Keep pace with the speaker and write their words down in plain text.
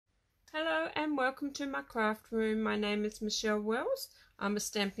and welcome to my craft room. My name is Michelle Wells. I'm a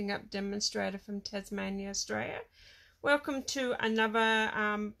Stampin' Up demonstrator from Tasmania, Australia. Welcome to another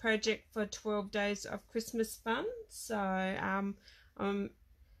project for 12 days of Christmas fun. So I'm a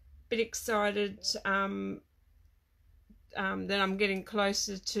bit excited that I'm getting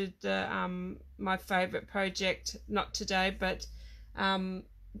closer to the my favourite project, not today, but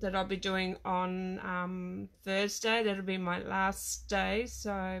that I'll be doing on Thursday. That'll be my last day.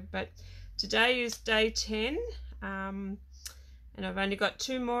 So, but today is day 10, and I've only got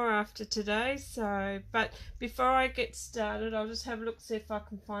 2 more after today. So, but before I get started, I'll just have a look, see if I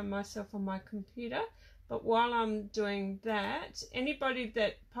can find myself on my computer. But while I'm doing that, anybody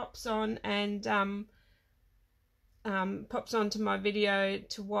that pops on and pops onto my video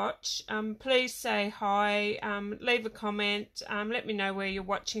to watch, please say hi, leave a comment, let me know where you're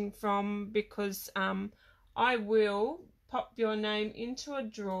watching from, because I will pop your name into a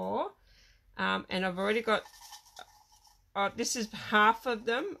draw, and I've already got this is half of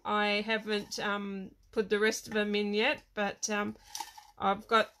them. I haven't put the rest of them in yet, but I've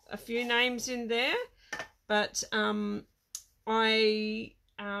got a few names in there, but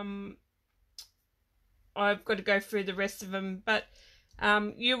I've got to go through the rest of them. But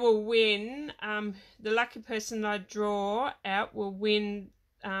you will win, the lucky person I draw out will win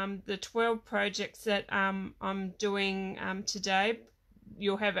the 12 projects that I'm doing today.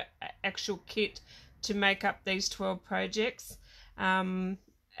 You'll have an actual kit to make up these 12 projects at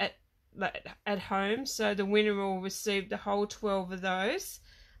home, so the winner will receive the whole 12 of those.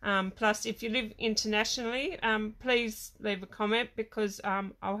 Plus, if you live internationally, please leave a comment, because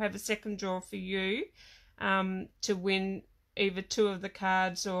I'll have a second draw for you to win either 2 of the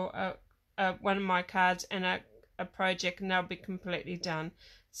cards or one of my cards and a project, and they'll be completely done.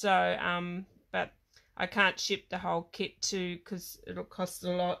 So but I can't ship the whole kit too, because it'll cost a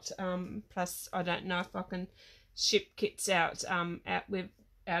lot. Plus I don't know if I can ship kits out out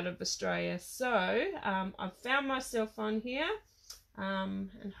of Australia. So I've found myself on here,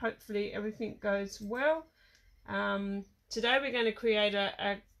 and hopefully everything goes well. Today we're going to create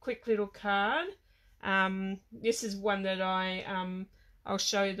a quick little card. This is one that I'll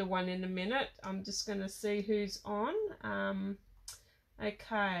show you the one in a minute. I'm just going to see who's on.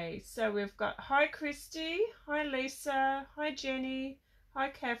 Okay, so we've got hi Christy, hi Lisa, hi Jenny, hi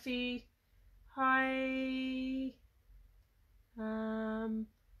Kathy, hi I'm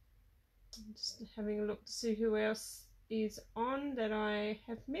just having a look to see who else is on that I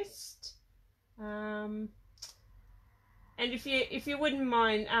have missed. And if you wouldn't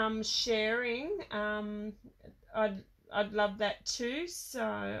mind sharing, I'd love that too. So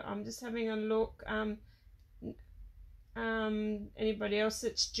I'm just having a look. Anybody else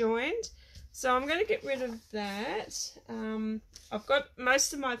that's joined? So I'm going to get rid of that. I've got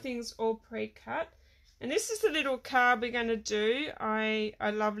most of my things all pre-cut, and this is the little card we're going to do. I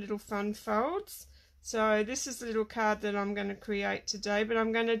love little fun folds. So this is the little card that I'm going to create today, but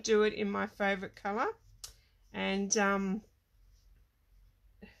I'm going to do it in my favorite color. And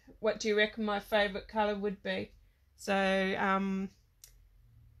what do you reckon my favorite color would be? So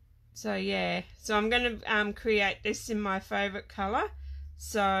yeah, so I'm going to create this in my favorite color.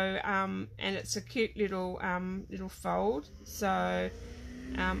 So and it's a cute little little fold. So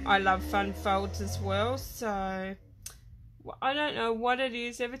I love fun folds as well. So I don't know what it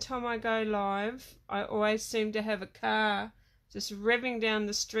is, every time I go live I always seem to have a car just revving down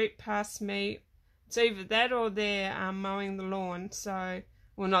the street past me. It's either that or they're mowing the lawn. So,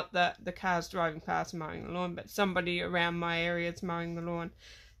 well, not the cars driving past mowing the lawn, but somebody around my area is mowing the lawn.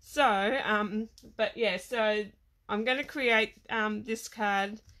 So but yeah, so I'm going to create this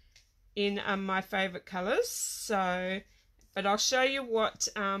card in my favorite colors. So, but I'll show you what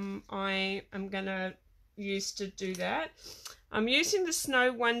I am going to use to do that. I'm using the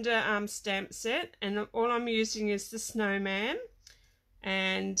Snow Wonder stamp set, and all I'm using is the snowman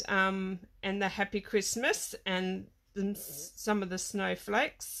and the Happy Christmas and some of the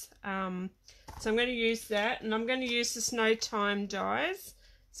snowflakes. So I'm going to use that, and I'm going to use the Snow Time dies.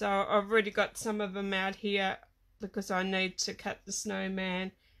 So I've already got some of them out here because I need to cut the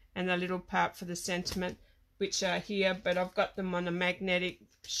snowman and the little part for the sentiment, which are here, but I've got them on a magnetic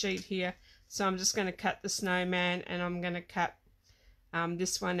sheet here. So I'm just going to cut the snowman, and I'm going to cut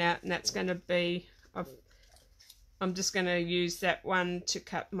this one out, and that's going to be, I'm just going to use that one to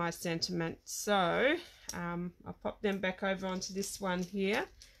cut my sentiment. So I'll pop them back over onto this one here.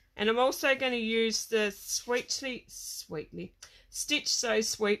 And I'm also going to use the Stitch So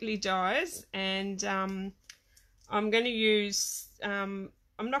Sweetly dies, and I'm going to use, I'm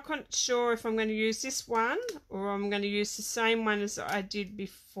not quite sure if I'm going to use this one or I'm going to use the same one as I did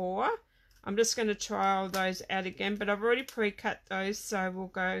before. I'm just going to try all those out again, but I've already pre-cut those, so we'll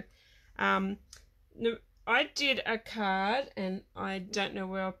go. I did a card, and I don't know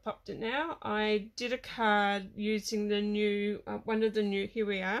where I popped it now. I did a card using the new, one of the new, here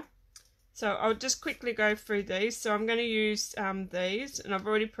we are. So I'll just quickly go through these. So I'm going to use these, and I've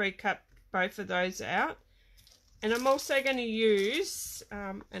already pre-cut both of those out. And I'm also going to use,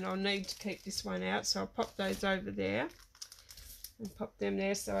 and I'll need to keep this one out, so I'll pop those over there. And pop them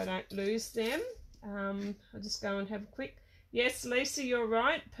there so I don't lose them. I'll just go and have a quick, yes, Lisa, you're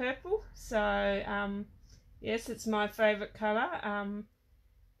right, purple. So, yes, it's my favourite colour.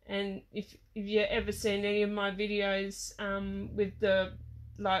 And if you ever seen any of my videos with the,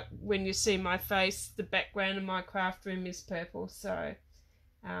 like when you see my face, the background of my craft room is purple. So,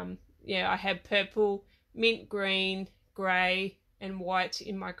 yeah, I have purple, mint green, grey and white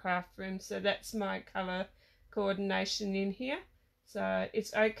in my craft room. So that's my colour coordination in here. So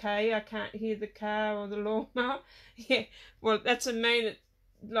it's okay, I can't hear the car or the lawnmower. Yeah, well, that's a mean,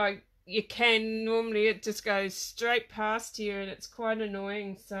 like, you can, normally it just goes straight past here, and it's quite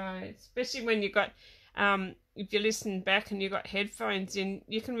annoying. So, especially when you got, if you listen back and you got headphones in,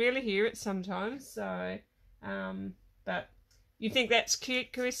 you can really hear it sometimes. So, but you think that's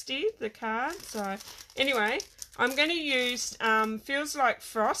cute, Christy, the card? So, anyway, I'm going to use Feels Like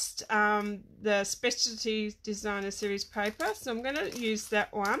Frost, the Specialty Designer Series paper. So I'm going to use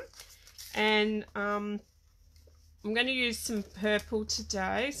that one. And I'm going to use some purple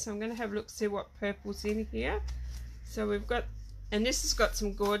today. So I'm going to have a look, see what purple's in here. So we've got, and this has got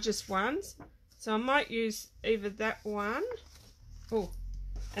some gorgeous ones. So I might use either that one. Oh,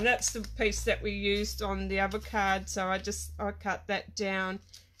 and that's the piece that we used on the other card. So I cut that down,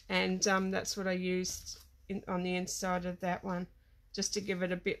 and that's what I used on the inside of that one, just to give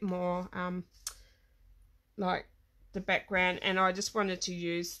it a bit more like the background. And I just wanted to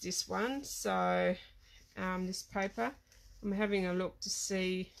use this one, so this paper, I'm having a look to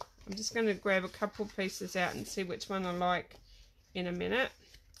see, I'm just going to grab a couple pieces out and see which one I like in a minute.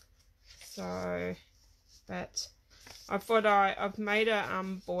 So, but I thought I've made a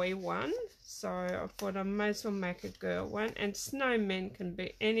boy one, so I thought I may as well make a girl one. And snowmen can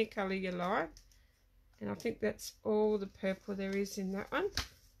be any colour you like. And I think that's all the purple there is in that one.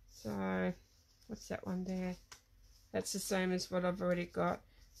 So, what's that one there? That's the same as what I've already got.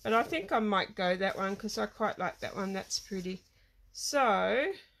 But I think I might go that one because I quite like that one. That's pretty. So,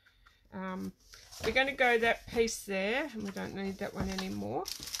 we're going to go that piece there. And we don't need that one anymore.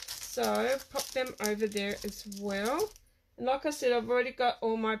 So, pop them over there as well. And like I said, I've already got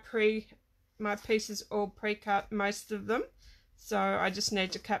all my pieces all pre-cut, most of them. So I just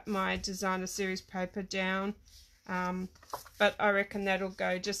need to cut my designer series paper down, but I reckon that'll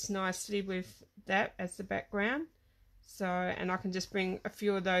go just nicely with that as the background. So, and I can just bring a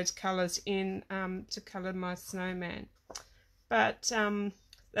few of those colours in to colour my snowman. But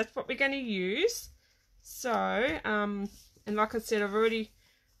that's what we're going to use. So, and like I said, I've already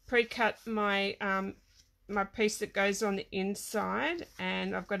pre-cut my my piece that goes on the inside,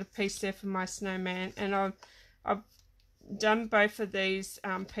 and I've got a piece there for my snowman, and I've done both of these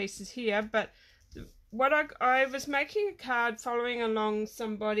pieces here. But what I was making a card following along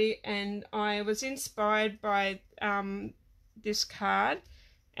somebody, and I was inspired by this card,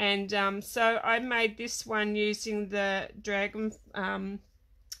 and so I made this one using the dragon, oh,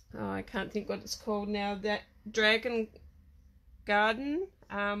 I can't think what it's called now, that dragon garden,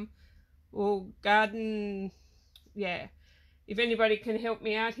 or garden, yeah. If anybody can help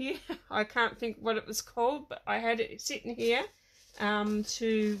me out here, I can't think what it was called, but I had it sitting here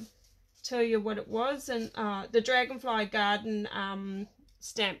to tell you what it was. And the Dragonfly Garden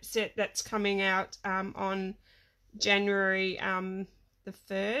stamp set that's coming out on January the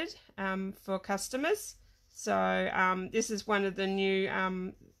 3rd for customers. So this is one of the new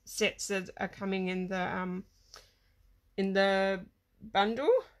sets that are coming in the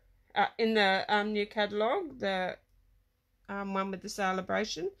bundle, in the new catalogue, the one with the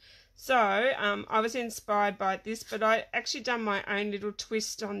celebration. So I was inspired by this, but I actually done my own little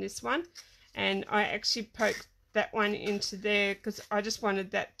twist on this one, and I actually poked that one into there because I just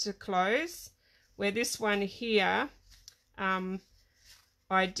wanted that to close, where this one here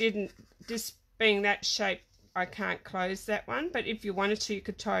I didn't, this being that shape, I can't close that one. But if you wanted to, you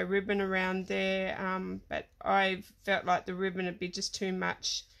could tie a ribbon around there, but I felt like the ribbon would be just too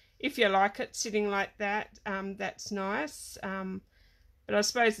much. If you like it sitting like that, that's nice. But I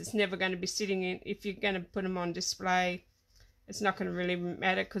suppose it's never going to be sitting in, if you're going to put them on display, it's not going to really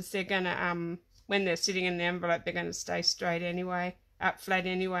matter, because they're going to, when they're sitting in the envelope, they're going to stay straight anyway, flat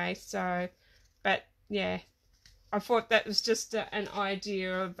anyway. So, but yeah, I thought that was just an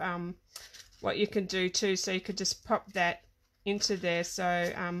idea of what you can do too. So you could just pop that into there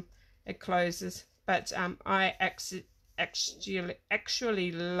so it closes. But I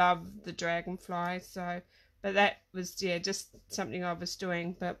actually love the dragonfly. So, but that was just something I was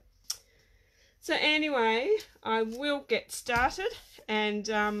doing. But so anyway, I will get started and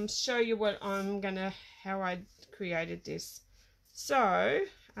show you how I created this. So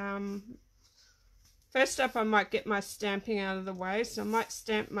first up, I might get my stamping out of the way. So I might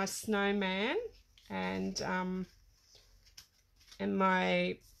stamp my snowman and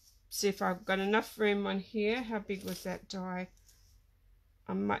see if I've got enough room on here. How big was that die?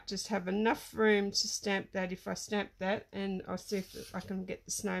 I might just have enough room to stamp that if I stamp that, and I'll see if I can get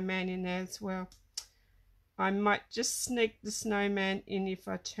the snowman in there as well. I might just sneak the snowman in if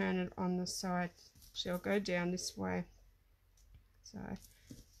I turn it on the side. Actually, I'll go down this way. So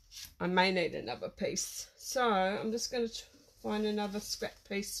I may need another piece. So I'm just going to find another scrap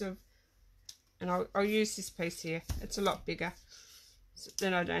piece of, and I'll use this piece here. It's a lot bigger. So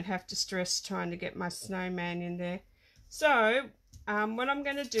then I don't have to stress trying to get my snowman in there. So what I'm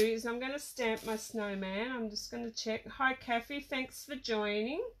going to do is I'm going to stamp my snowman. I'm just going to check. Hi Kathy, thanks for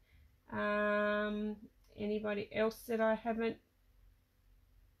joining. Anybody else that I haven't?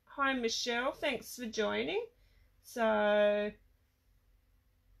 Hi Michelle, thanks for joining. So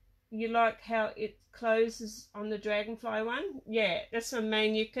you like how it closes on the dragonfly one? Yeah, that's what I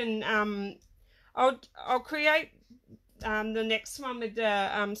mean. You can I'll create the next one with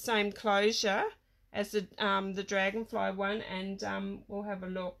the same closure as the dragonfly one, and we'll have a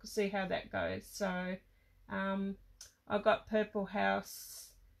look, see how that goes. So I've got purple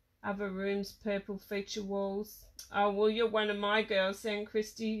house, other rooms, purple feature walls. Oh well, you're one of my girls then,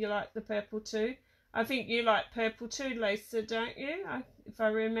 Christy. You like the purple too? I think you like purple too, Lisa, don't you? If I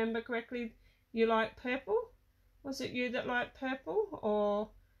remember correctly, you like purple. Was it you that liked purple? Or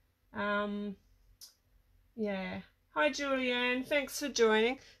yeah. Hi Julianne, thanks for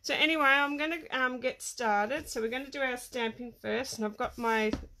joining. So anyway, I'm going to get started. So we're going to do our stamping first, and I've got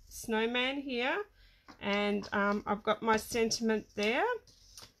my snowman here, and I've got my sentiment there,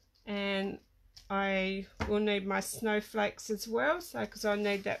 and I will need my snowflakes as well, so because I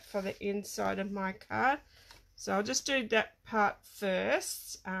need that for the inside of my card. So I'll just do that part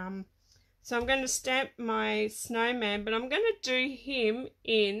first. So I'm going to stamp my snowman, but I'm going to do him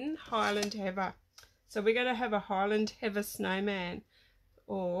in Highland Heather. So we're going to have a Highland Heather snowman,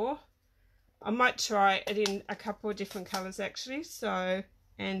 or I might try it in a couple of different colours actually. So,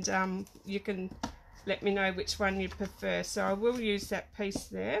 and you can let me know which one you prefer. So I will use that piece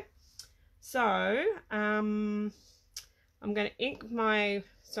there. So I'm going to ink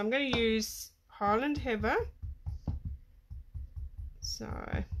I'm going to use Highland Heather. So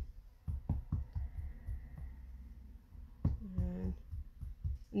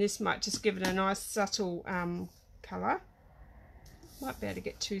and this might just give it a nice subtle colour. Might be able to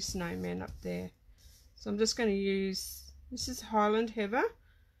get two snowmen up there. So I'm just going to use, this is Highland Heather,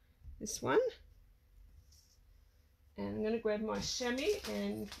 this one. And I'm going to grab my chamois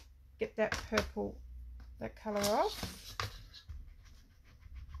and get that purple, that colour off.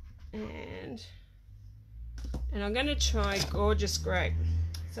 And I'm going to try Gorgeous Grape.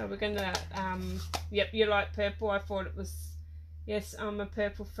 So we're going to, yep, you like purple. I thought it was, yes, I'm a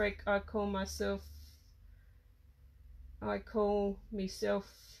purple freak. I call myself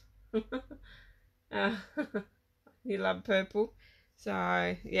you love purple.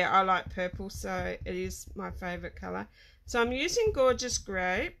 So yeah, I like purple, so it is my favourite colour. So I'm using Gorgeous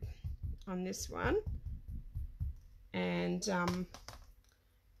Grape on this one, and I'm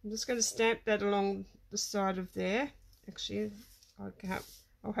just going to stamp that along the side of there. Actually,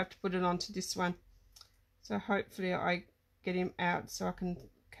 I'll have to put it onto this one. So hopefully I get him out so I can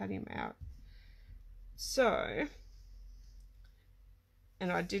cut him out. So,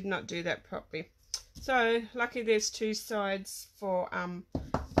 and I did not do that properly. So lucky there's two sides for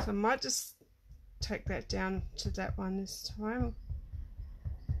so I might just take that down to that one this time.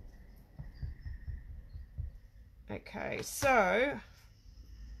 Okay, so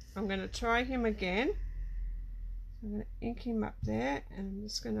I'm going to try him again. I'm going to ink him up there, and I'm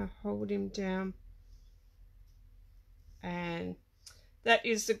just going to hold him down. And that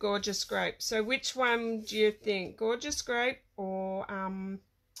is the Gorgeous Grape. So which one do you think? Gorgeous Grape or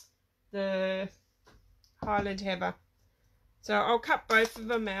the Highland Heather? So I'll cut both of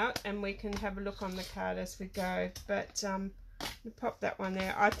them out and we can have a look on the card as we go. But we'll pop that one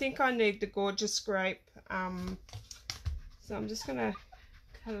there. I think I need the Gorgeous Grape. So I'm just going to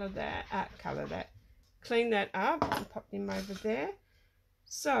clean that up and pop him over there.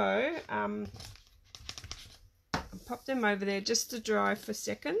 So pop them over there just to dry for a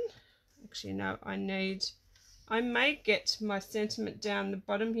second. Actually, no, I may get my sentiment down the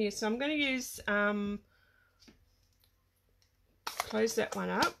bottom here, so I'm going to use, close that one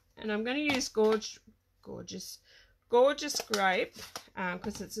up, and I'm going to use Gorgeous Grape,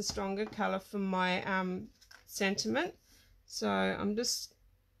 because it's a stronger colour for my sentiment. So I'm just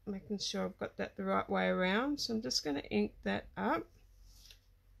making sure I've got that the right way around. So I'm just going to ink that up.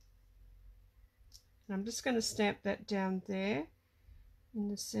 And I'm just going to stamp that down there in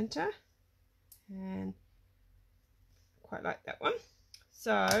the centre. And quite like that one.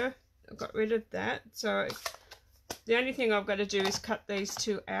 So I've got rid of that. So the only thing I've got to do is cut these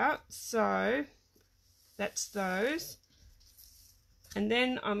two out. So that's those. And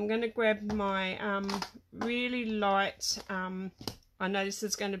then I'm going to grab my really light, I know this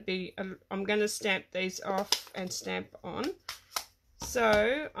is going to be, I'm going to stamp these off and stamp on.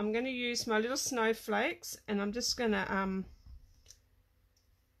 So I'm going to use my little snowflakes, and I'm just going to,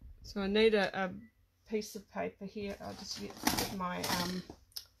 so I need a piece of paper here. I'll just get my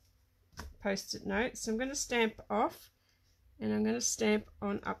post-it notes. So I'm going to stamp off, and I'm going to stamp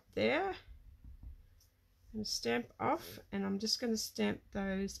on up there. And stamp off, and I'm just going to stamp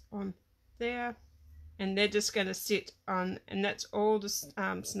those on there, and they're just going to sit on, and that's all the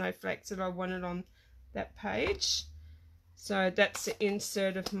snowflakes that I wanted on that page. So that's the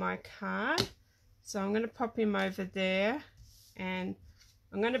insert of my card. So I'm going to pop him over there, and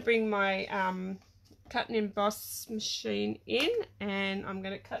I'm going to bring my cut and emboss machine in, and I'm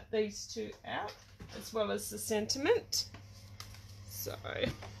going to cut these two out as well as the sentiment. So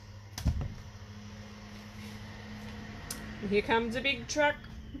here comes a big truck.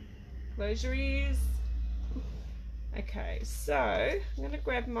 Close your ears. Okay, so I'm going to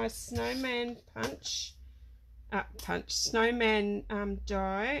grab my snowman snowman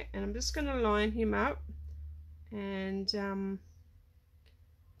die, and I'm just going to line him up. And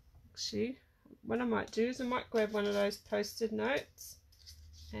actually, what I might do is I might grab one of those post-it notes,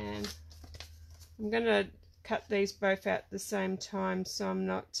 and I'm going to cut these both out at the same time, so I'm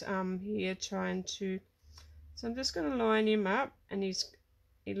not here trying to. So I'm just going to line him up, and he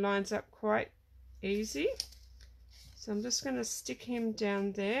lines up quite easy. So I'm just going to stick him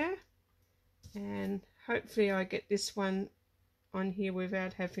down there, and hopefully I get this one on here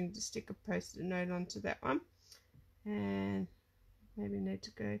without having to stick a post-it note onto that one. And maybe need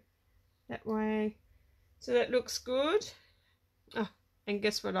to go that way. So that looks good. Oh, and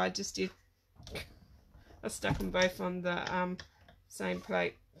guess what I just did? I stuck them both on the same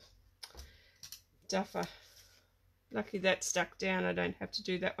plate. Duffer. Lucky that stuck down. I don't have to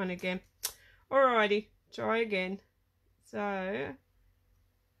do that one again. Alrighty, try again. So,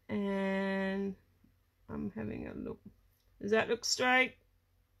 and I'm having a look. Does that look straight?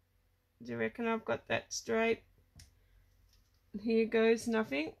 Do you reckon I've got that straight? Here goes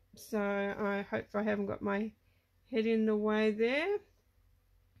nothing. So I hope I haven't got my head in the way there.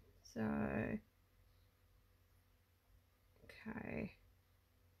 So, okay.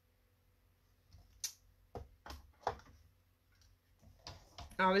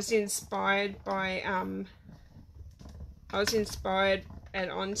 I was inspired at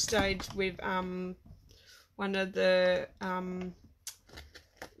on stage with one of the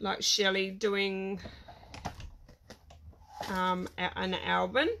like Shelley doing an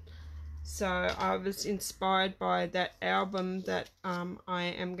album. So I was inspired by that album that I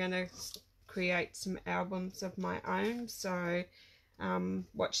am going to create some albums of my own. So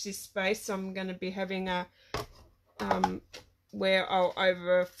watch this space. I'm going to be having a where I'll,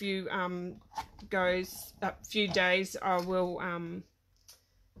 over a few days, I will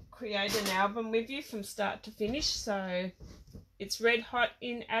create an album with you from start to finish. So it's red hot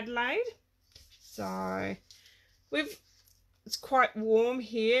in Adelaide. So it's quite warm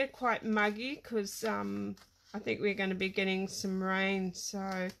here, quite muggy, because I think we're going to be getting some rain.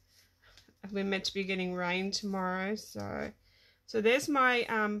 So we're meant to be getting rain tomorrow. So there's my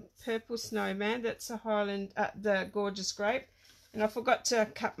purple snowman. That's the Highland, the Gorgeous Grape. And I forgot to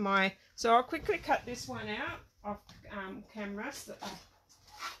cut my, so I'll quickly cut this one out off camera,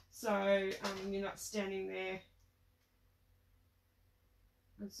 so you're not standing there,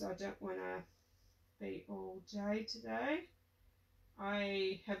 and so I don't want to be all day today.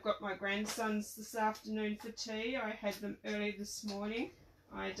 I have got my grandsons this afternoon for tea. I had them early this morning.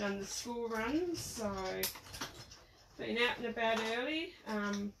 I had done the school runs, so been out and about early,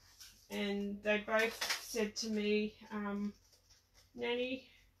 and they both said to me, Nanny,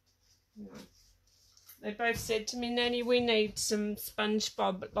 no. They both said to me, Nanny, we need some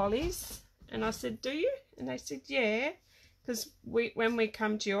SpongeBob lollies. And I said, do you? And they said, yeah, because when we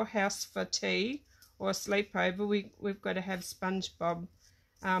come to your house for tea or a sleepover, we've got to have SpongeBob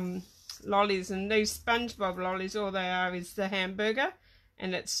lollies. And these SpongeBob lollies, all they are is the hamburger,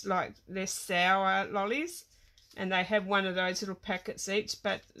 and it's like they're sour lollies, and they have one of those little packets each.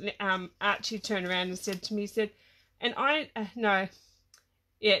 But Archie turned around and said to me, he said, and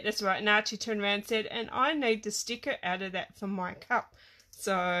that's right. And Archie turned around and said, and I need the sticker out of that for my cup.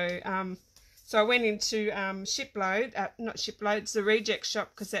 So so I went into Shipload, not Shipload, it's the reject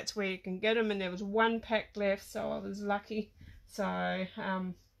shop, because that's where you can get them, and there was one pack left, so I was lucky. So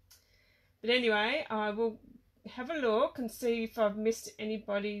but anyway, I will have a look and see if I've missed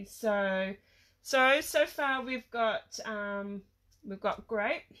anybody. So far we've got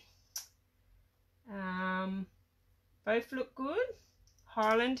grape. Both look good.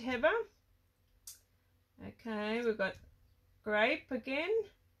 Highland Heather. Okay, we've got grape again.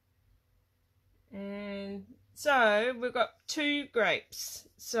 And so we've got 2 grapes.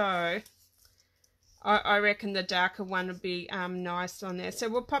 So I reckon the darker one would be nice on there. So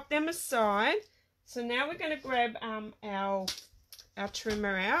we'll pop them aside. So now we're going to grab our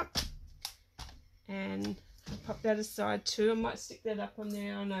trimmer out, and I'll pop that aside too. I might stick that up on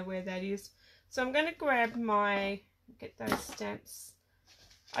there. I know where that is. So I'm going to grab get those stamps.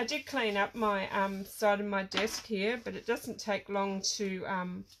 I did clean up my side of my desk here, but it doesn't take long to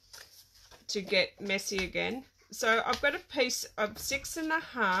get messy again. So I've got a piece of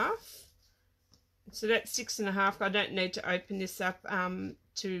 6.5. So that's 6.5. I don't need to open this up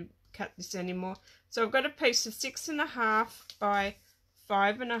to cut this anymore. So I've got a piece of 6.5 by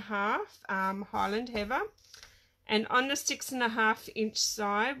 5.5 Highland Heather. And on the 6.5 inch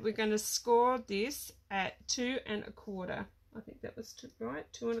side, we're going to score this at 2 1/4. I think that was right,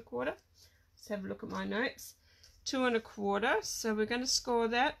 2 1/4. Let's have a look at my notes. 2 1/4. So we're going to score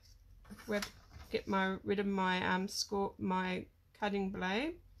that. We'll get rid of my my cutting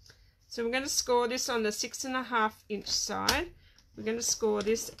blade. So we're going to score this on the 6.5 inch side. We're going to score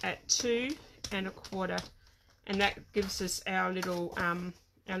this at 2 1/4, and that gives us our little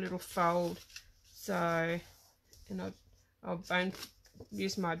fold. So, and I'll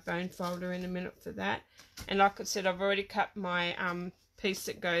use my bone folder in a minute for that. And like I said, I've already cut my piece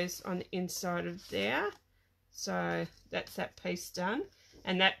that goes on the inside of there. So that's that piece done.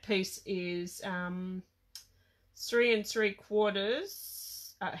 And that piece is 3 3/4.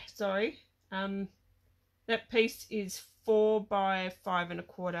 That piece is 4 by 5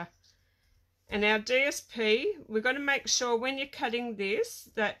 1/4. And our DSP, we've got to make sure when you're cutting this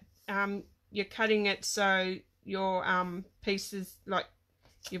that you're cutting it so your pieces, like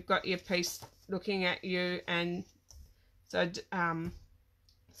you've got your piece looking at you. And so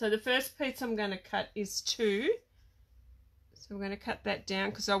so the first piece I'm going to cut is 2. So I'm going to cut that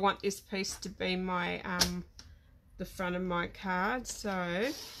down because I want this piece to be my the front of my card. So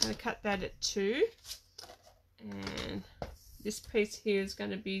I'm going to cut that at 2, and this piece here is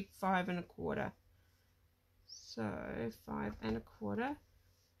going to be 5 1/4. So 5 1/4.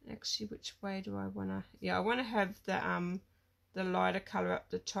 Actually, which way do I want to? Yeah, I want to have the lighter color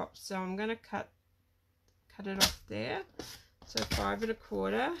up the top. So I'm going to cut it off there. So 5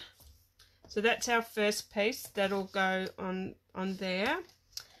 1/4. So that's our first piece. That'll go on there.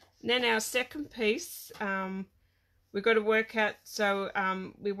 And then our second piece, we've got to work out. So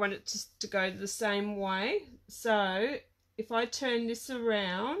we want it to go the same way. So if I turn this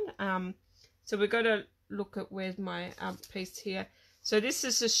around, so we've got to look at where's my piece here. So this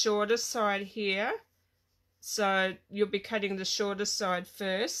is the shorter side here. So you'll be cutting the shorter side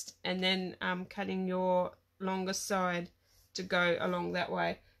first, and then cutting your longer side to go along that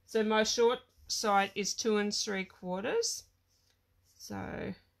way. So my short side is 2 3/4.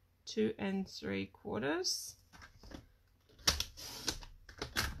 So 2 3/4.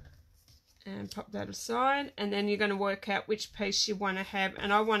 And pop that aside, and then you're going to work out which piece you want to have.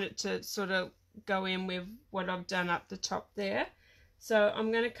 And I want it to sort of go in with what I've done up the top there. So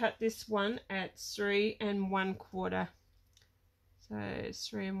I'm going to cut this one at 3 1/4. So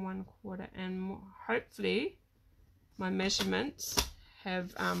 3 1/4, and hopefully my measurements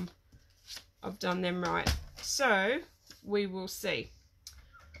have I've done them right. So we will see.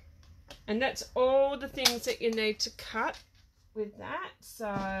 And that's all the things that you need to cut with that.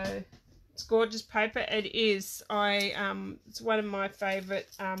 So it's gorgeous paper. It is. It's one of my favorite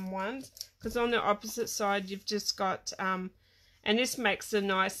ones, because on the opposite side you've just got and this makes a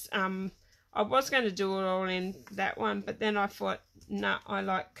nice I was going to do it all in that one, but then I thought, nah, I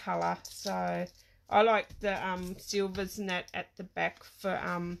like colour. So I like the silvers and that at the back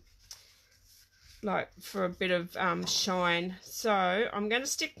for like for a bit of shine. So I'm going to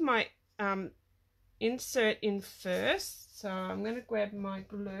stick my insert in first. So I'm going to grab my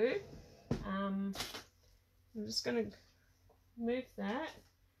glue, I'm just going to move that.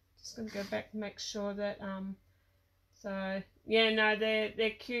 Just going to go back and make sure that so yeah, no,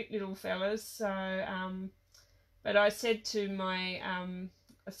 they're cute little fellas. So but I said to my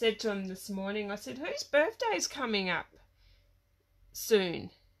I said to him this morning, I said, whose birthday's coming up soon?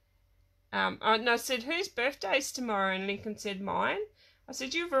 No, I said, whose birthday's tomorrow? And Lincoln said, mine. I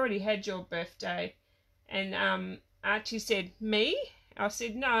said, you've already had your birthday. And Archie said, me? I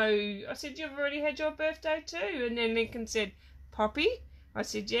said, no. I said, you've already had your birthday too. And then Lincoln said, Poppy? I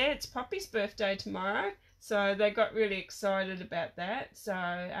said, yeah, it's Poppy's birthday tomorrow. So they got really excited about that. So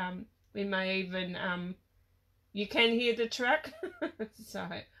we may even, you can hear the truck. So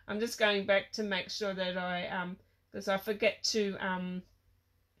I'm just going back to make sure that I, because I forget to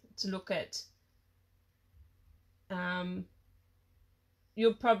look at,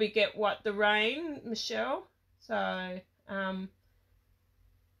 you'll probably get what, the rain, Michelle? So,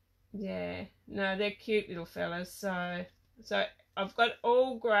 yeah, no, they're cute little fellas. So I've got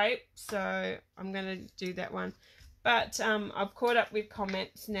all grape, so I'm going to do that one. But I've caught up with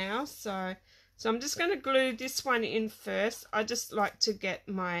comments now, so I'm just going to glue this one in first. I just like to get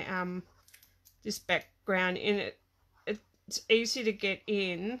my this background in it. It's easy to get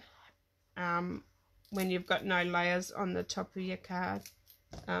in when you've got no layers on the top of your card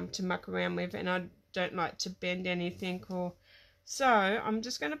to muck around with, and I don't like to bend anything. Or so I'm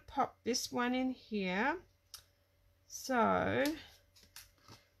just going to pop this one in here. So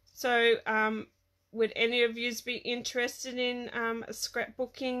would any of you be interested in a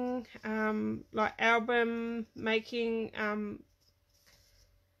scrapbooking like album making?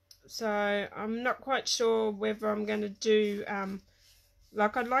 So I'm not quite sure whether I'm going to do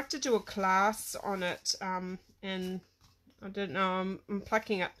like, I'd like to do a class on it, and I don't know, I'm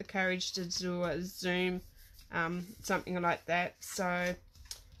plucking up the courage to do a Zoom, something like that. So,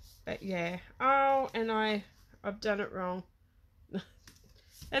 but yeah. Oh, and I've done it wrong.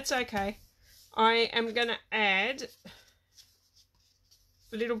 That's okay. I am going to add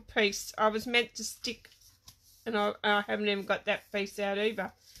a little piece. I was meant to stick, and I haven't even got that piece out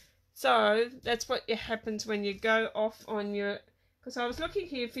either. So that's what happens when you go off on your... Because I was looking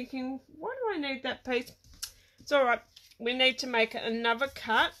here thinking, why do I need that piece? It's all right. We need to make another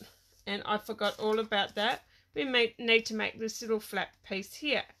cut, and I forgot all about that. We need to make this little flat piece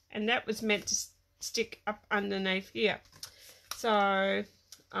here, and that was meant to stick up underneath here. So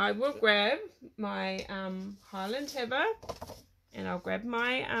I will grab my Highland Heather, and I'll grab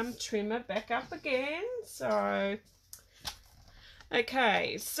my trimmer back up again. So,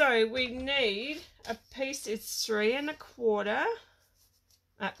 okay, so we need a piece. It's 3 1/4.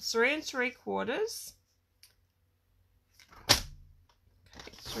 3 3/4.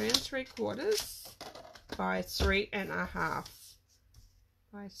 Okay, 3 3/4 by 3 1/2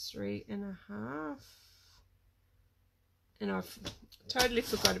 by 3 1/2. And I've totally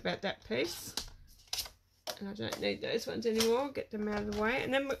forgot about that piece, and I don't need those ones anymore. Get them out of the way.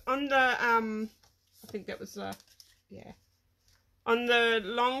 And then on the I think that was the, yeah, on the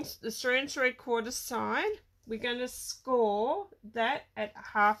 3 3/4 side, we're going to score that at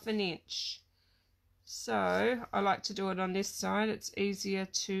 1/2 inch. So I like to do it on this side. It's easier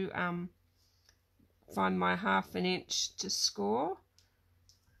to find my 1/2 inch to score.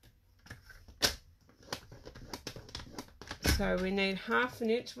 So we need 1/2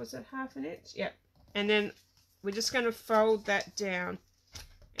 inch. Was it 1/2 inch? Yep. And then we're just going to fold that down,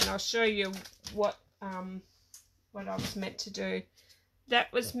 and I'll show you what I was meant to do.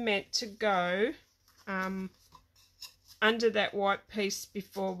 That was meant to go under that white piece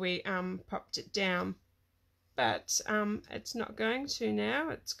before we popped it down, but it's not going to now.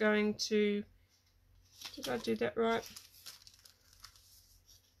 It's going to... Did I do that right?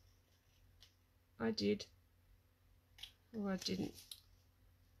 I did. Oh, I didn't.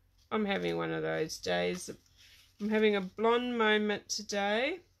 I'm having one of those days. I'm having a blonde moment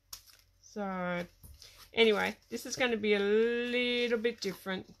today. So anyway, this is going to be a little bit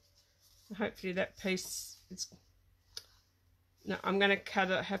different. Hopefully that piece is... No, I'm going to cut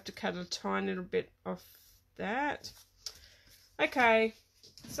it. Have to cut a tiny little bit off that. Okay.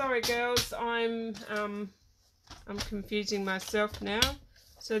 Sorry girls, I'm confusing myself now.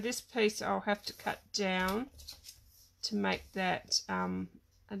 So this piece I'll have to cut down to make that a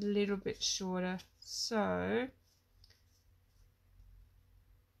little bit shorter. So,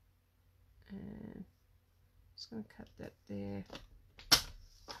 and just going to cut that there.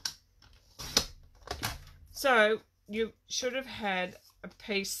 So you should have had a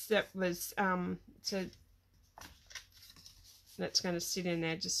piece that was so that's going to sit in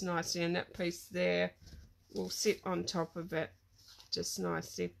there just nicely, and that piece there will sit on top of it just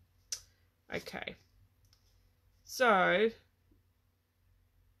nicely. Okay, so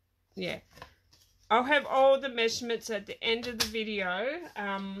yeah, I'll have all the measurements at the end of the video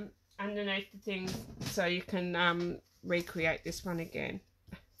underneath the thing, so you can recreate this one again.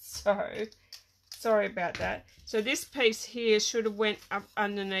 So sorry about that. So this piece here should have went up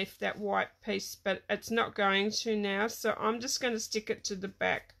underneath that white piece, but it's not going to now, so I'm just going to stick it to the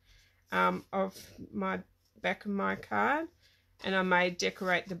back of my card, and I may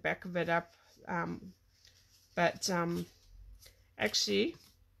decorate the back of it up, actually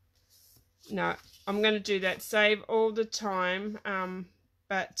no, I'm going to do that, save all the time,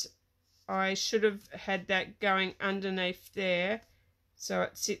 but I should have had that going underneath there, so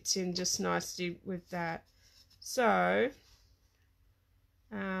it sits in just nicely with that. So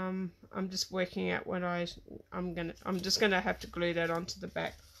I'm just working out what I'm just gonna have to glue that onto the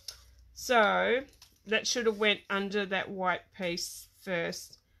back. So that should have went under that white piece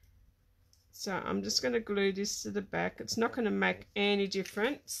first. So I'm just going to glue this to the back. It's not going to make any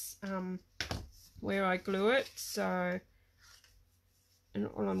difference where I glue it. So, and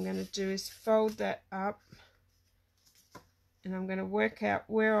all I'm going to do is fold that up, and I'm going to work out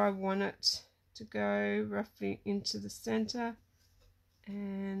where I want it to go, roughly into the center,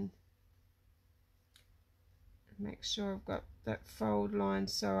 and make sure I've got that fold line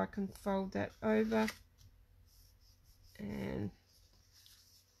so I can fold that over. And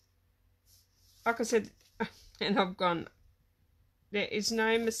like I said, and I've gone, there is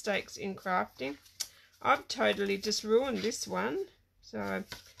no mistakes in crafting. I've totally just ruined this one. So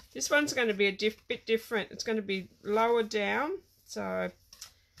this one's going to be a bit different. It's going to be lower down. So,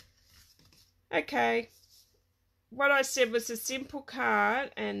 okay. What I said was a simple card,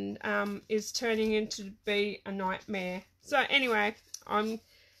 and is turning into be a nightmare. So anyway, I'm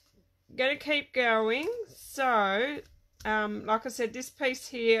going to keep going. So, like I said, this piece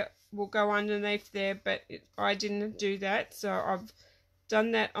here will go underneath there, but I didn't do that, so I've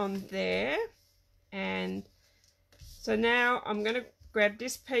done that on there. And so now I'm going to grab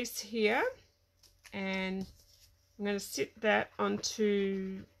this piece here, and I'm going to sit that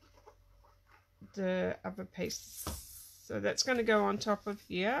onto the other piece. So that's going to go on top of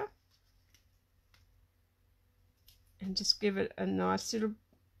here, and just give it a nice little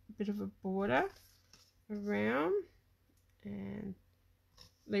bit of a border around, and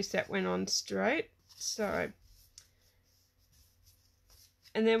at least that went on straight. So,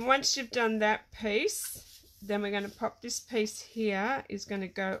 and then once you've done that piece, then we're going to pop this piece here, is going to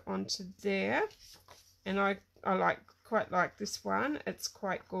go onto there. And I quite like this one. It's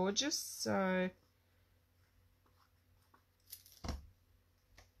quite gorgeous. So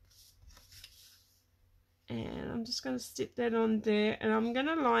and I'm just going to stick that on there, and I'm going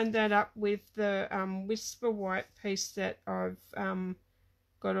to line that up with the Whisper White piece that I've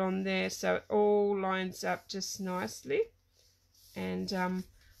got on there, so it all lines up just nicely. And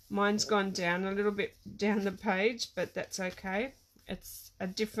mine's gone down a little bit down the page, but that's okay. It's a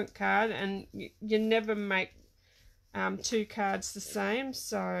different card, and you never make two cards the same,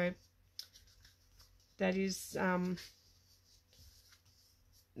 so that is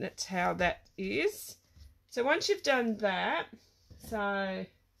that's how that is. So once you've done that, so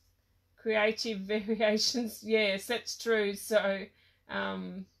creative variations, yes, that's true. So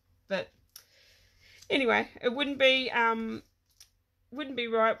but anyway, it wouldn't be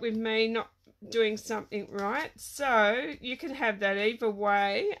right with me not doing something right. So you can have that either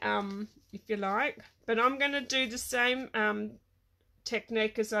way, if you like. But I'm going to do the same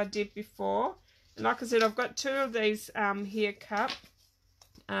technique as I did before. And like I said, I've got two of these here cut.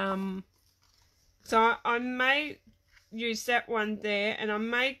 So I may use that one there, and I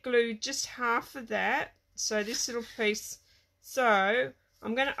may glue just half of that. So this little piece. So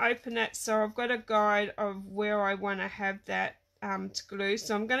I'm going to open that, so I've got a guide of where I want to have that to glue.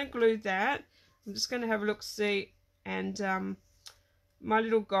 So I'm going to glue that. I'm just going to have a look, see, and my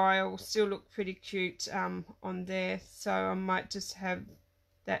little guy will still look pretty cute on there. So I might just have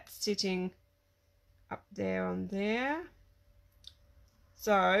that sitting up there on there.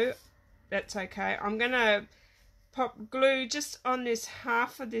 So that's okay. I'm going to pop glue just on this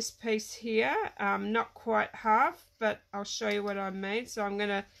half of this piece here, not quite half, but I'll show you what I mean. So I'm going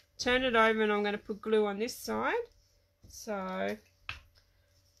to turn it over, and I'm going to put glue on this side. So I'm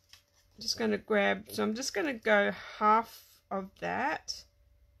just going to grab, so I'm just going to go half of that,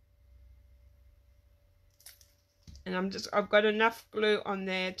 and I've got enough glue on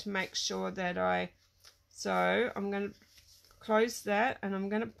there to make sure that so I'm going to close that, and I'm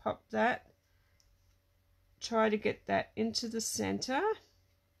going to pop that, try to get that into the center,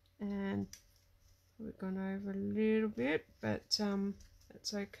 and we've gone over a little bit, but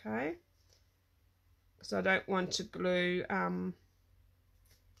that's okay. because I don't want to glue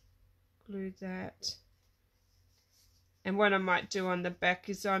glue that. And what I might do on the back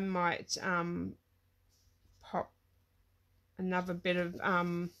is I might pop another bit of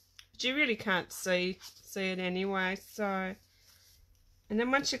but you really can't see it anyway. So, and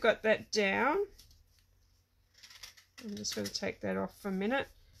then once you've got that down, I'm just going to take that off for a minute.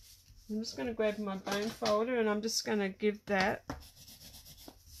 I'm just going to grab my bone folder and I'm just going to give that,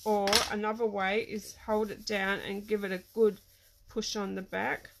 or another way is hold it down and give it a good push on the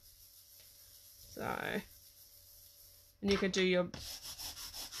back. So, and you could do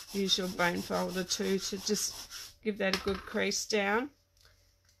use your bone folder too to just give that a good crease down.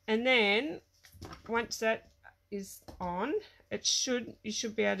 And then once that is on, you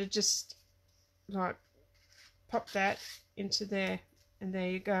should be able to just like pop that into there, and there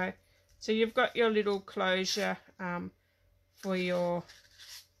you go. So you've got your little closure for your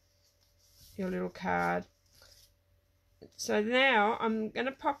little card. So now I'm going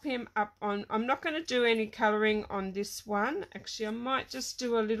to pop him up on, I'm not going to do any colouring on this one. Actually, I might just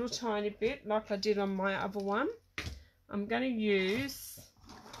do a little tiny bit like I did on my other one. I'm going to use,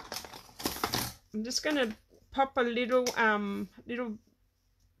 I'm just going to pop a little, some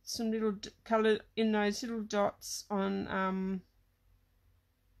little colour in those little dots on,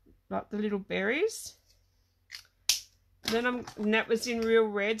 like the little berries. And that was in Real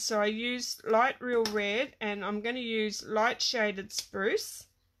Red, so I used light Real Red, and I'm going to use light shaded spruce,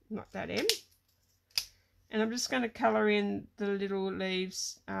 not that M. And I'm just going to colour in the little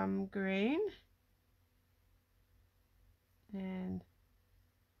leaves green. And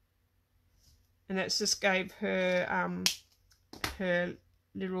that's just gave her her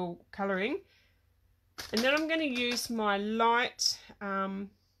little colouring. And then I'm going to use my light,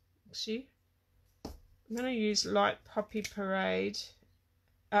 actually, I'm going to use light Poppy Parade,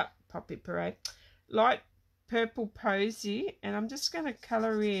 light Purple Posy, and I'm just going to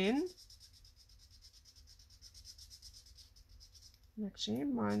colour in, actually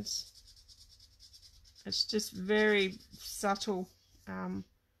mine's, it's just very subtle, in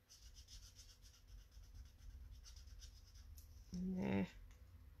there,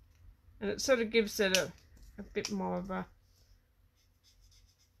 and it sort of gives it a bit more of a,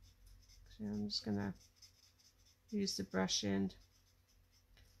 so I'm just going to use the brush end.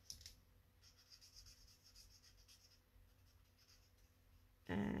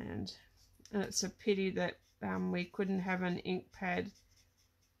 And it's a pity that we couldn't have an ink pad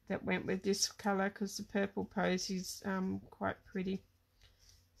that went with this colour, because the Purple Posy's quite pretty.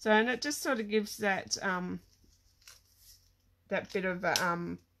 So, and it just sort of gives that that bit of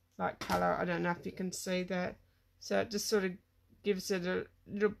a like colour. I don't know if you can see that. So it just sort of gives it a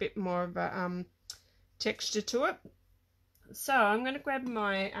little bit more of a texture to it. So I'm going to grab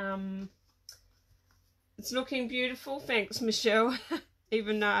my it's looking beautiful, thanks Michelle.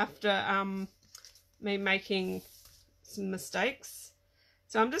 Even though after me making some mistakes.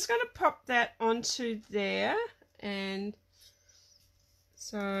 So I'm just going to pop that onto there, and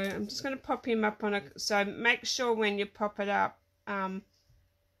so I'm just going to pop him up on a, so make sure when you pop it up,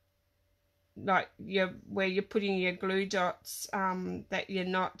 like where you're putting your glue dots, that you're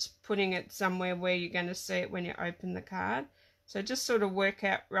not putting it somewhere where you're going to see it when you open the card. So just sort of work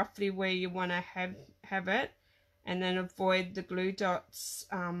out roughly where you want to have it, and then avoid the glue dots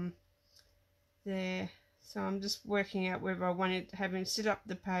there. So I'm just working out whether I want to have him sit up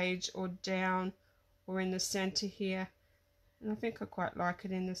the page or down or in the center here, and I think I quite like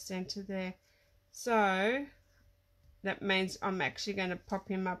it in the center there. So that means I'm actually going to pop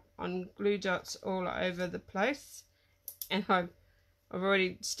him up on glue dots all over the place, and I've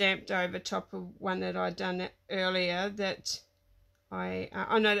already stamped over top of one that I'd done earlier that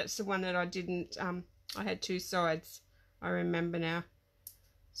oh no, that's the one that I didn't, I had two sides, I remember now.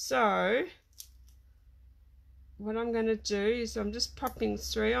 So what I'm going to do is I'm just popping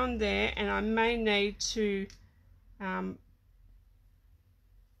 3 on there, and I may need to, no,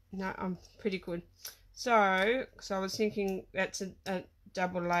 I'm pretty good. So I was thinking that's a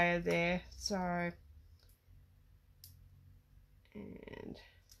double layer there, so, and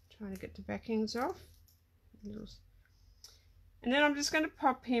trying to get the backings off. And then I'm just going to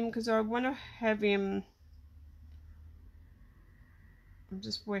pop him, because I want to have him, I'm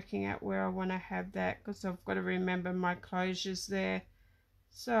just working out where I want to have that, because I've got to remember my closures there.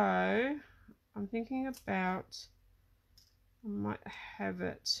 So I'm thinking about, I might have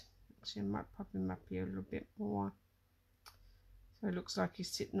it, actually I might pop him up here a little bit more. So it looks like he's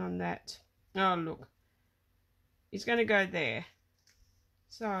sitting on that. Oh look, he's going to go there.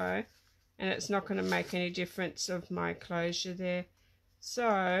 So, and it's not going to make any difference of my closure there.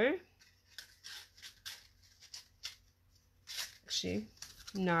 So actually,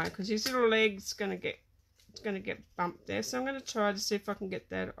 no, because his little leg's gonna get bumped there. So I'm gonna try to see if I can get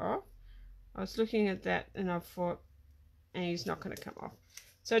that off. I was looking at that and I thought, and he's not gonna come off.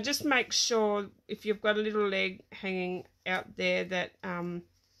 So just make sure if you've got a little leg hanging out there that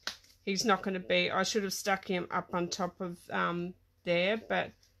he's not going to be. I should have stuck him up on top of there,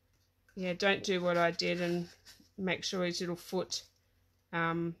 but yeah, don't do what I did and make sure his little foot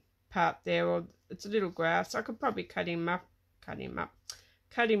part there, or it's a little grass. I could probably cut him off,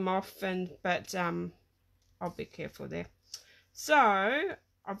 but I'll be careful there. So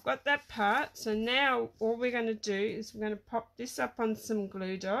I've got that part. So now all we're going to do is we're going to pop this up on some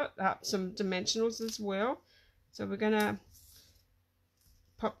glue dot, some dimensionals as well. So we're going to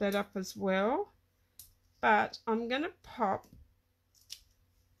pop that up as well, but I'm going to pop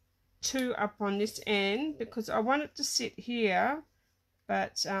 2 up on this end because I want it to sit here,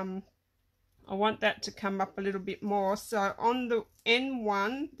 but I want that to come up a little bit more. So on the end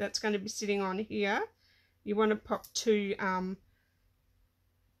one that's going to be sitting on here, you want to pop 2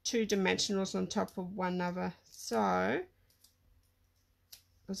 dimensionals on top of one another. So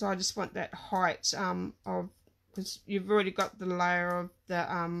because I just want that height of, because you've already got the layer of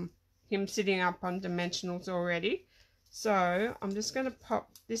the him sitting up on dimensionals already. So I'm just going to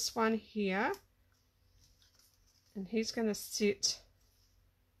pop this one here, and he's going to sit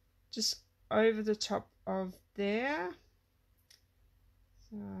just over the top of there.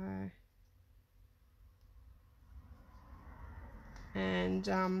 So,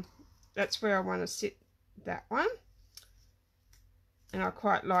 and that's where I want to sit that one. And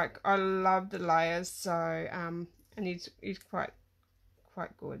I love the layers, so and he's quite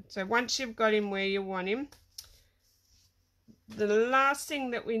good. So once you've got him where you want him, the last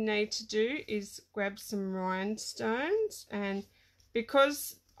thing that we need to do is grab some rhinestones, and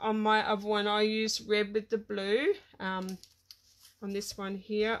because on my other one I use red with the blue, on this one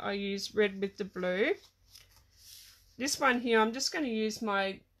here I use red with the blue. This one here I'm just going to use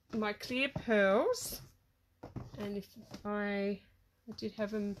my clear pearls, and if I did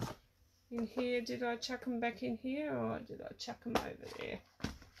have them in here. Did I chuck them back in here, or did I chuck them over there?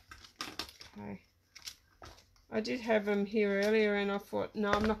 Okay. I did have them here earlier and I thought,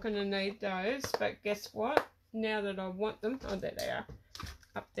 no, I'm not going to need those. But guess what? Now that I want them, oh, there they are.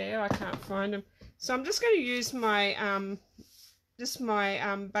 Up there, I can't find them. So I'm just going to use my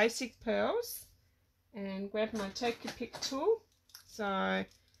basic pearls and grab my Take Your Pick tool. So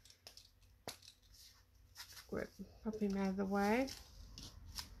pop him out of the way.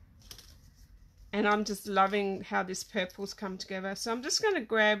 And I'm just loving how this purple's come together. So I'm just going to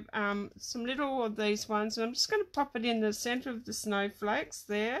grab some little of these ones, and I'm just going to pop it in the center of the snowflakes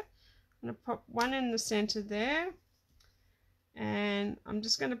there. I'm going to pop one in the center there, and I'm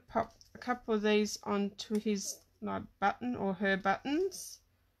just going to pop a couple of these onto his button or her buttons.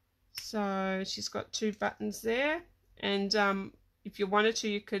 So she's got 2 buttons there, and if you wanted to,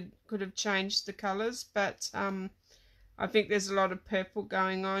 you could have changed the colors, but I think there's a lot of purple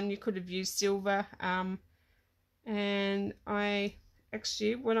going on. You could have used silver. And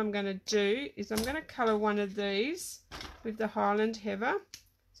what I'm going to do is I'm going to colour one of these with the Highland Heather.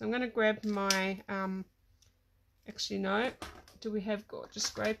 So I'm going to grab my, do we have Gorgeous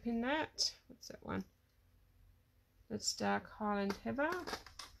Grape in that? What's that one? That's dark Highland Heather.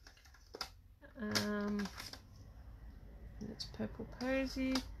 That's Purple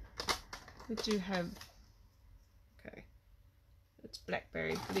Posy. We do have, okay, it's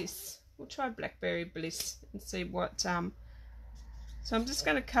Blackberry Bliss. We'll try Blackberry Bliss and see what, so I'm just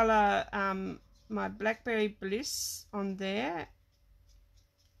going to colour my Blackberry Bliss on there,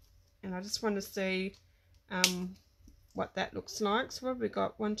 and I just want to see what that looks like. So what have we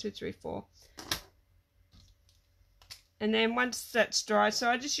got? 1, 2, 3, 4. And then once that's dry, so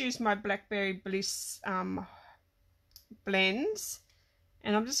I just use my Blackberry Bliss blends,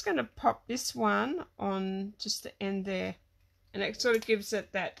 and I'm just going to pop this one on just the end there, and it sort of gives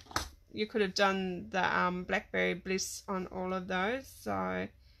it that, you could have done the Blackberry Bliss on all of those. So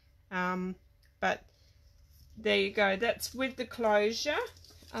but there you go, that's with the closure,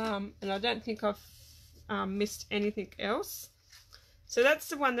 and I don't think I've missed anything else. So that's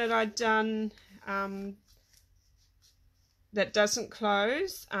the one that I've done that doesn't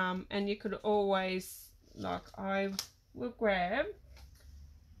close, and you could always, like, I'll grab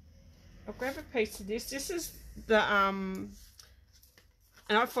a piece of this. This is the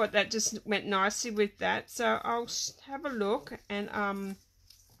and I thought that just went nicely with that, so I'll have a look, and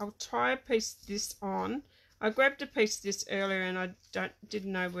I'll tie a piece of this on. I grabbed a piece of this earlier and I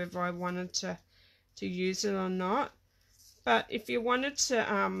didn't know whether I wanted to use it or not. But if you wanted to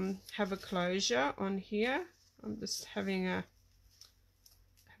have a closure on here, I'm just having a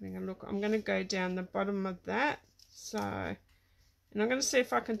having a look. I'm going to go down the bottom of that. So, and I'm going to see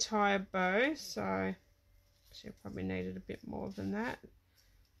if I can tie a bow. So, actually I probably needed a bit more than that.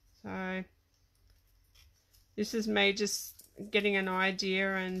 So, this is me just getting an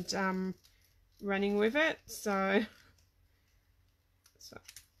idea and running with it. So,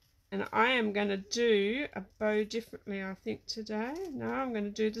 and I am going to do a bow differently, I think, today. No, I'm going to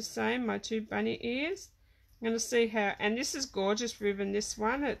do the same, my 2 bunny ears. I'm going to see how, and this is gorgeous ribbon, this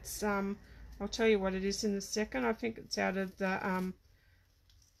one. It's, I'll tell you what it is in a second. I think it's out of the,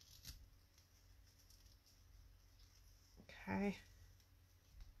 okay.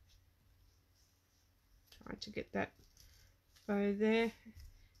 Trying to get that bow there.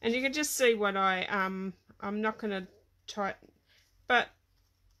 And you can just see what I'm not going to tighten, but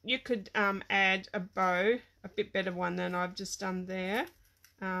you could add a bow, a bit better one than I've just done there.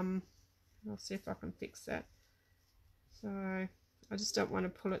 I'll see if I can fix that. So I just don't want to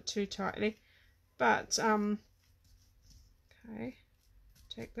pull it too tightly. But okay,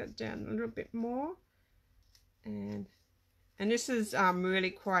 take that down a little bit more. And this is really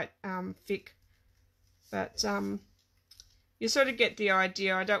quite thick. But you sort of get the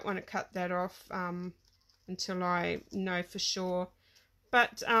idea. I don't want to cut that off until I know for sure.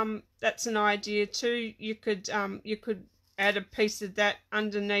 But that's an idea too. You could add a piece of that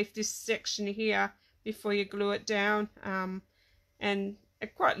underneath this section here before you glue it down, and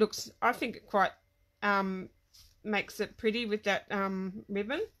it quite looks. I think it quite makes it pretty with that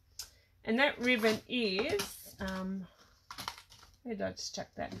ribbon. And that ribbon is where did I just chuck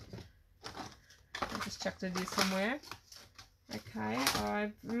that? I just chucked it here somewhere. Okay,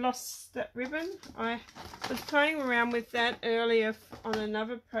 I've lost that ribbon. I was playing around with that earlier on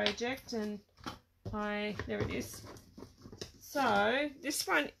another project, and there it is. So this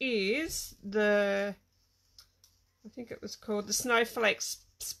one is the, I think it was called the Snowflake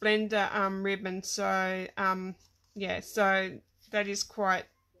Splendor ribbon. So yeah, so that is quite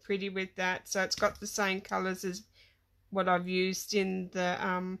pretty with that. So it's got the same colours as what I've used in the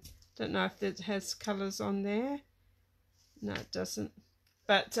don't know if it has colours on there. No, it doesn't.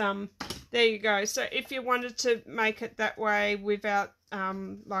 But there you go. So if you wanted to make it that way without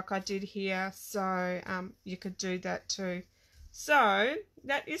like I did here, so you could do that too. So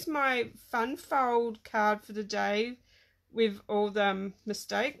that is my fun fold card for the day with all the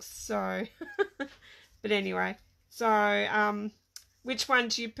mistakes. So but anyway, so which one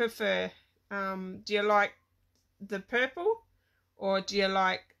do you prefer? Do you like the purple or do you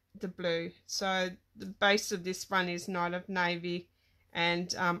like the blue? So the base of this one is Night of Navy,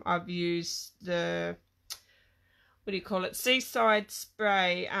 and I've used the, what do you call it, Seaside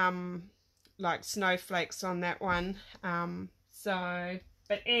Spray like snowflakes on that one. So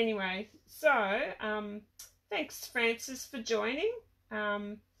but anyway, so thanks Frances for joining.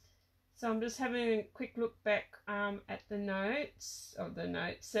 So I'm just having a quick look back at the notes, at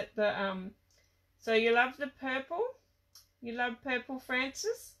the so you love the purple. You love purple,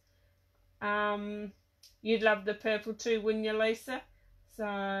 Frances? You'd love the purple too, wouldn't you, Lisa?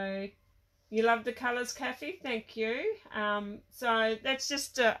 So you love the colours, Kathy? Thank you. So that's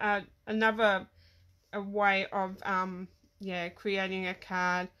just another way of yeah, creating a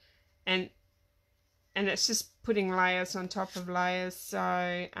card, and it's just putting layers on top of layers.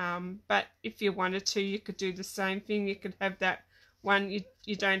 So but if you wanted to, you could do the same thing. You could have that one.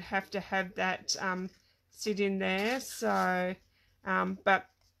 You don't have to have that sit in there. So but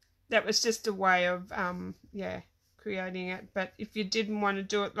that was just a way of yeah, creating it. But if you didn't want to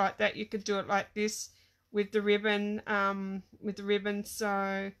do it like that, you could do it like this with the ribbon,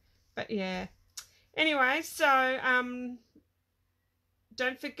 so but yeah, anyway, so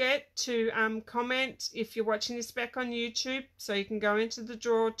don't forget to comment if you're watching this back on YouTube, so you can go into the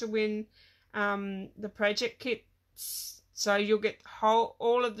draw to win the project kits. So you'll get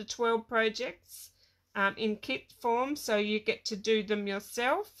all of the 12 projects in kit form, so you get to do them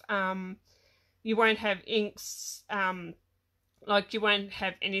yourself. You won't have inks, like you won't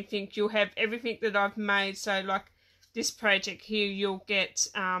have anything. You'll have everything that I've made. So like this project here, you'll get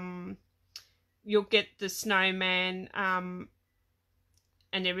the snowman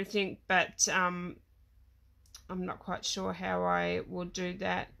and everything, but I'm not quite sure how I will do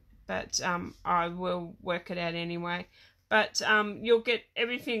that, but I will work it out anyway. But you'll get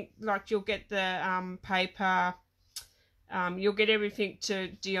everything, like you'll get the paper, you'll get everything to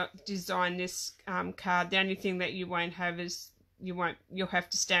design this card. The only thing that you won't have is you'll have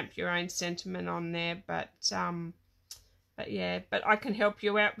to stamp your own sentiment on there. But yeah, but I can help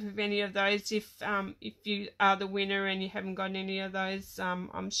you out with any of those if you are the winner and you haven't got any of those.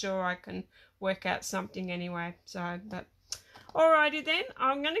 I'm sure I can work out something anyway. So, but Alrighty then,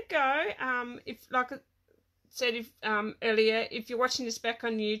 I'm gonna go. If like I said earlier, if you're watching this back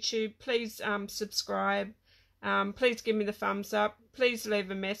on YouTube, please subscribe. Please give me the thumbs up. Please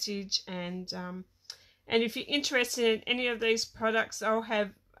leave a message, and if you're interested in any of these products, I'll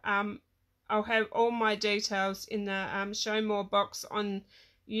have all my details in the show more box on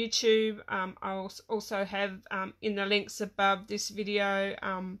YouTube. I'll also have in the links above this video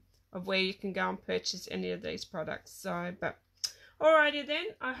of where you can go and purchase any of these products. So, but alrighty then,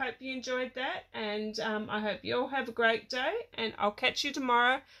 I hope you enjoyed that, and I hope you all have a great day, and I'll catch you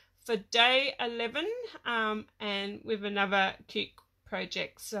tomorrow for day 11 and with another cute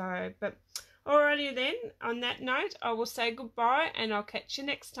project. So, but alrighty then, on that note, I will say goodbye, and I'll catch you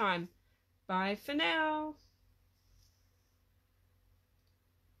next time. Bye for now.